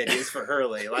crazy ideas for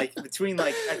Hurley. Like, between,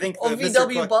 I think the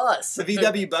VW bus. The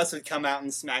VW bus would come out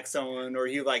and smack someone, or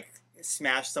he,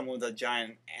 smash someone with a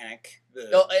giant Ankh.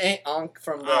 Ankh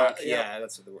from the... Ankh, yeah,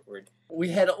 that's the word. We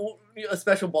had a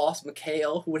special boss,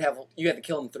 Mikhail, who you had to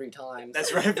kill him 3 times.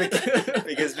 That's right,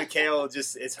 because Mikhail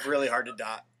it's really hard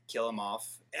to kill him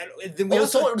off. And then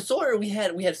Sawyer, we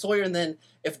had Sawyer, and then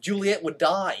if Juliet would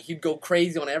die, he'd go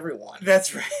crazy on everyone.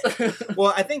 That's right.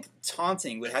 Well, I think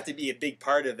taunting would have to be a big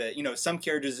part of it. Some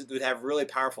characters would have really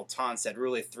powerful taunts that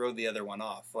really throw the other one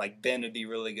off. Like Ben would be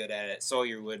really good at it.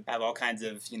 Sawyer would have all kinds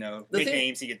of,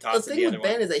 nicknames he could toss to the other one. The thing with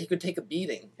Ben is that he could take a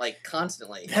beating,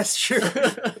 constantly. That's true.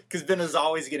 Because Ben is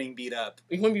always getting beat up.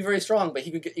 He wouldn't be very strong, but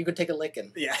he could take a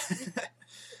licking. Yeah.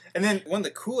 And then one of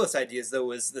the coolest ideas though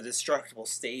was the destructible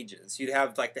stages. You'd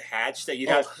have like the hatch that you'd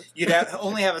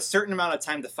only have a certain amount of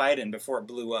time to fight in before it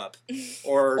blew up,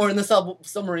 or in the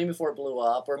submarine before it blew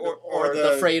up, or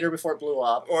the freighter before it blew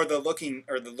up, or the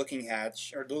looking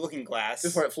hatch, or the looking glass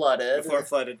before it flooded.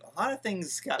 A lot of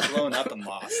things got blown up and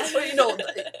lost. Well,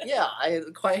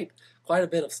 quite a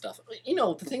bit of stuff.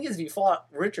 The thing is, if you fought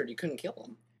Richard, you couldn't kill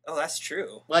him. Oh, that's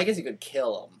true. Well, I guess you could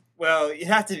kill him. Well, if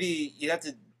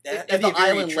the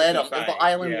island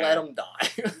let him die.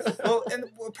 Well,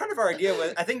 part of our idea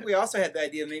was, I think we also had the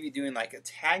idea of maybe doing like a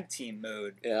tag team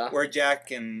mode, where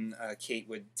Jack and Kate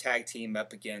would tag team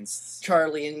up against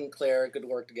Charlie and Claire could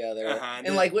work together,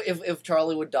 and like if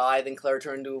Charlie would die, then Claire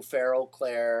turned to feral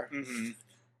Claire. Mm-hmm.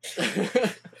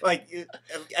 Like,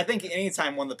 I think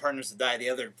anytime one of the partners would die,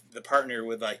 the partner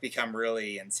would like become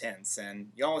really intense, and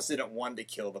you almost didn't want to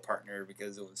kill the partner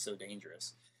because it was so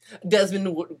dangerous.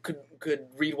 Desmond could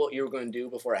read what you were going to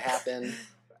do before it happened.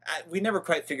 We never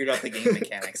quite figured out the game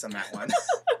mechanics on that one.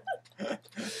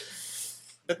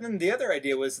 But then the other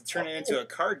idea was to turn it into a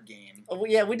card game. Oh,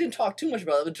 yeah, we didn't talk too much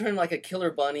about it. It would turn like a Killer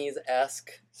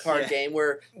Bunnies-esque card game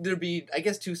where there'd be, I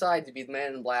guess, two sides. It'd be the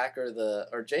Man in Black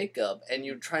or Jacob, and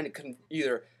you're trying to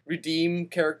either redeem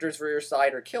characters for your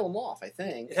side or kill them off, I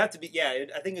think. It'd have to be, I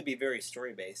think it'd be very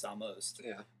story-based almost.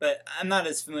 Yeah. But I'm not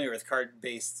as familiar with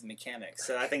card-based mechanics,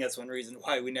 so I think that's one reason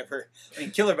why we never... I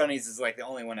mean, Killer Bunnies is like the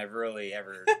only one I've really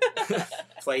ever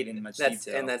played in much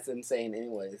detail. And that's insane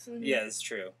anyways. Mm-hmm. Yeah, that's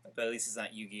true. But at least it's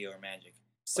not Yu-Gi-Oh! Or Magic.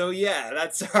 So yeah,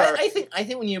 that's our... I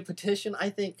think when you petition, I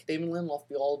think Damon Lindelof would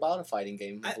be all about a fighting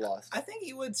game with Lost. I think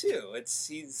he would too.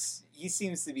 He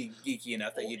seems to be geeky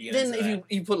enough that you'd get then into if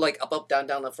you put like up, down,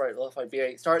 left, right,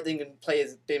 B, start, then you can play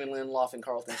as Damon Lindelof and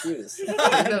Carlton Hughes.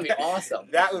 That'd be awesome.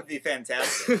 That would be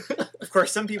fantastic. Of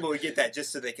course, some people would get that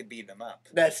just so they could beat them up.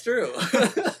 That's true.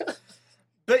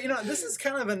 But, this is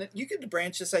kind of you could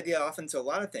branch this idea off into a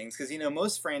lot of things, because,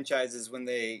 most franchises, when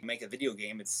they make a video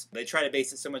game, they try to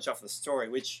base it so much off the story,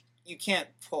 which you can't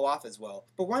pull off as well.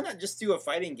 But why not just do a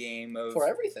fighting game for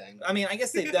everything? I mean, I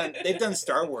guess they've done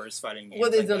Star Wars fighting games.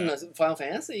 Well, they've done Final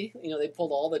Fantasy. They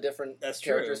pulled all the different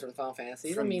characters from Final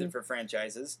Fantasy. From different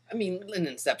franchises. I mean, an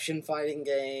Inception fighting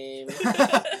game.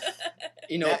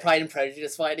 Pride and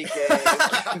Prejudice fighting game.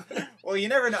 Well, you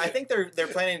never know. I think they're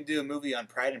planning to do a movie on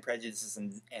Pride and Prejudice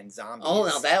and zombies. Oh,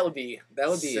 now that would be.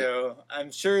 So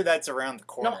I'm sure that's around the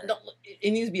corner. No,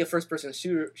 it needs to be a first-person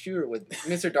shooter with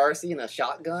Mr. Darcy and a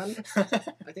shotgun. I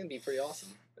think it'd be pretty awesome.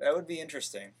 That would be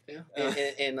interesting. Yeah.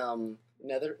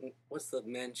 What's the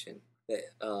mansion that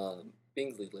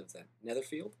Bingsley lives at?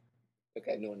 Netherfield?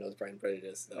 Okay, no one knows Pride and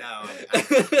Prejudice. So. No,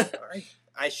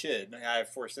 I should. I have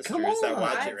 4 sisters that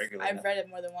watch it regularly. I've read it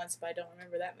more than once, but I don't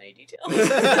remember that many details.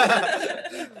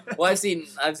 Well, I've seen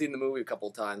the movie a couple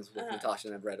of times with Natasha,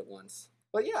 and I've read it once.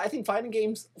 But yeah, I think fighting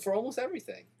games for almost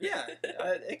everything. Yeah,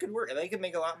 it could work. They could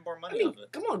make a lot more money off it.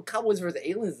 Come on, Cowboys vs.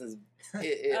 Aliens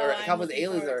Cowboys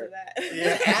Aliens are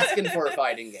Yeah. asking for a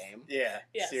fighting game. Yeah,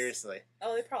 Yes. Seriously.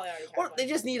 Oh, they probably already have Or one. they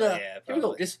just need Yeah, here we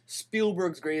go, just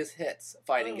Spielberg's greatest hits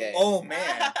fighting game. Oh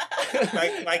man,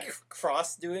 like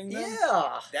Cross doing them.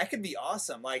 Yeah, that could be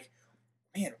awesome. Like,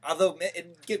 man, although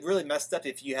it'd get really messed up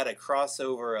if you had a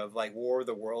crossover of like War of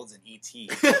the Worlds and E.T.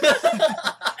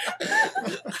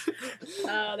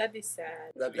 Oh, that'd be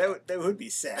sad. That would be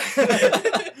sad.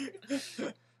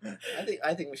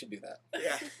 I think we should do that.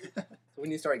 Yeah. So we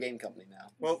need to start a game company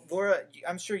now. Well, Laura,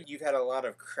 I'm sure you've had a lot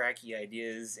of cracky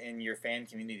ideas in your fan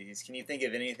communities. Can you think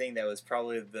of anything that was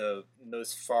probably the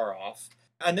most far off?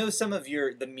 I know some of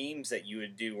the memes that you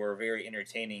would do were very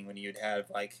entertaining when you'd have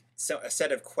like a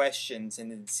set of questions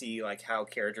and then see like how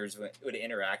characters would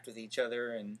interact with each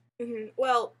other and. Mm-hmm.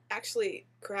 Well, actually,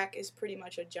 crack is pretty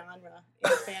much a genre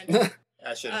in fandom.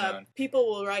 I should have known. People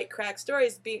will write crack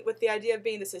stories with the idea of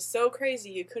being, this is so crazy,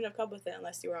 you couldn't have come up with it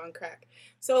unless you were on crack.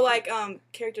 So, like,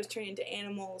 characters turning into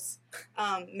animals,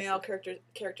 male characters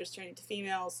turning into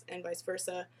females, and vice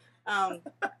versa.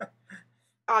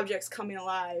 Objects coming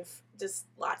alive, just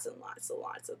lots and lots and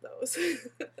lots of those.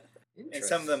 And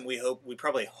some of them we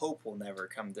probably hope will never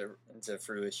come into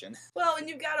fruition. Well, and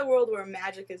you've got a world where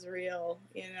magic is real,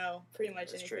 pretty much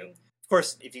That's anything. true. Of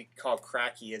course, if you call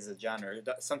cracky as a genre,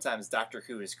 sometimes Doctor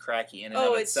Who is cracky in and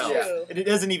of it's itself. true. It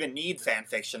doesn't even need fan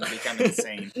fiction to become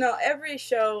insane. No, every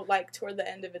show, like, toward the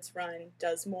end of its run,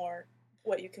 does more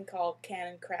what you can call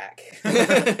canon crack.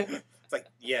 It's like,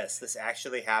 yes, this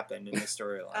actually happened in the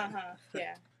storyline.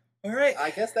 Yeah. All right.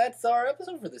 I guess that's our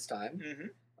episode for this time. Mm-hmm.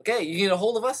 Okay, you can get a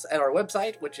hold of us at our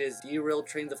website, which is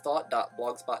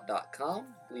derailtrainsofthought.blogspot.com.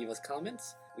 Leave us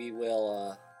comments. We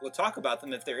will... We'll talk about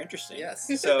them if they're interesting. Yes.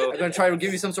 So I'm going to try to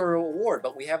give you some sort of award,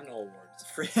 but we have no awards.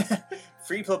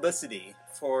 free publicity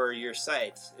for your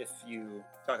site if you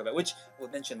talk about, which we'll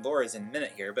mention Laura's in a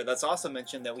minute here, but let's also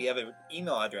mention that we have an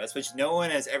email address which no one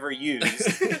has ever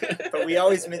used, but we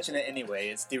always mention it anyway.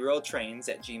 It's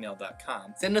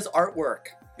derailtrains@gmail.com. Send us artwork.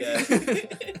 Yeah.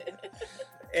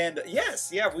 And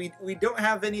yes, we don't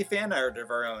have any fan art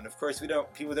of our own. Of course,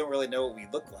 people don't really know what we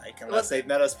look like unless they've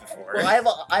met us before. Well,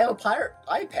 I have a pirate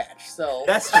eye patch, so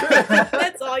That's true.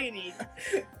 That's all you need.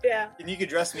 Yeah. And you could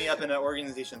dress me up in an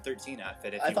Organization 13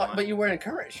 outfit if you want. But you wearing a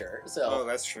current shirt, so Oh,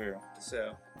 that's true.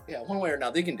 So, yeah, one way or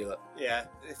another, you can do it. yeah,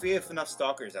 if we have enough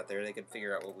stalkers out there, they can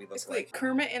figure out what we look It's like. like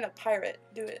Kermit and a pirate.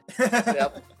 Do it.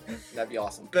 Yep, that'd be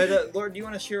awesome. But, Laura, do you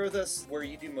want to share with us where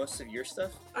you do most of your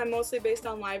stuff? I'm mostly based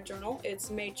on LiveJournal. It's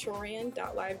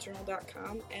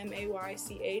maychorian.livejournal.com.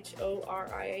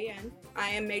 MAYCHORIAN. I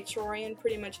am Maychorian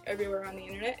pretty much everywhere on the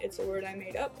internet. It's a word I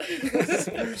made up.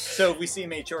 So if we see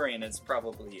Maychorian, it's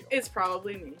probably you. It's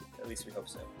probably me. At least we hope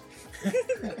so.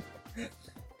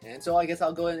 And so I guess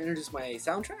I'll go ahead and introduce my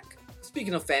soundtrack.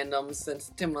 Speaking of fandoms,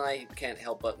 since Tim and I can't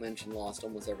help but mention Lost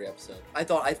almost every episode, I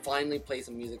thought I'd finally play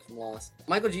some music from Lost.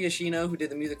 Michael Giacchino, who did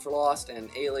the music for Lost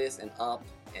and Alias and Up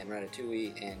and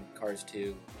Ratatouille and Cars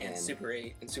 2 And Super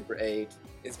 8. and Super 8,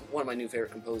 is one of my new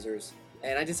favorite composers.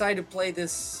 And I decided to play the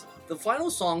final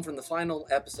song from the final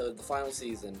episode, the final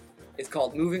season. It's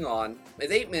called Moving On.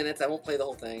 It's 8 minutes. I won't play the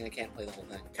whole thing. I can't play the whole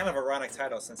thing. Kind of ironic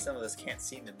title since some of us can't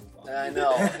seem to move on. I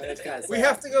know. It's kind of sad. We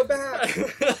have to go back.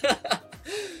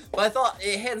 But I thought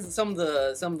it had some of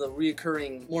the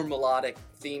reoccurring, more melodic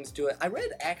themes to it. I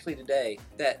read actually today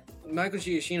that Michael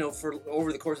Giacchino,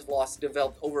 over the course of Lost,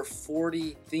 developed over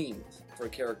 40 themes for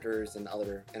characters and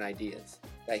ideas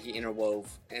that he interwove,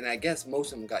 and I guess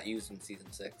most of them got used in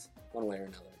season 6, one way or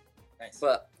another. Nice.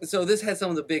 But so this has some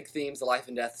of the big themes, the life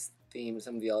and death themes,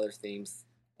 some of the other themes,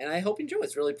 and I hope you enjoy it.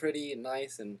 It's really pretty and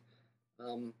nice and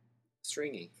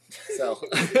stringy. So,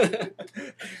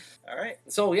 All right.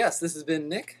 so yes, this has been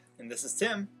Nick. And this is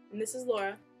Tim. And this is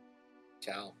Laura.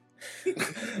 Ciao.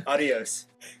 Adios.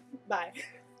 Bye.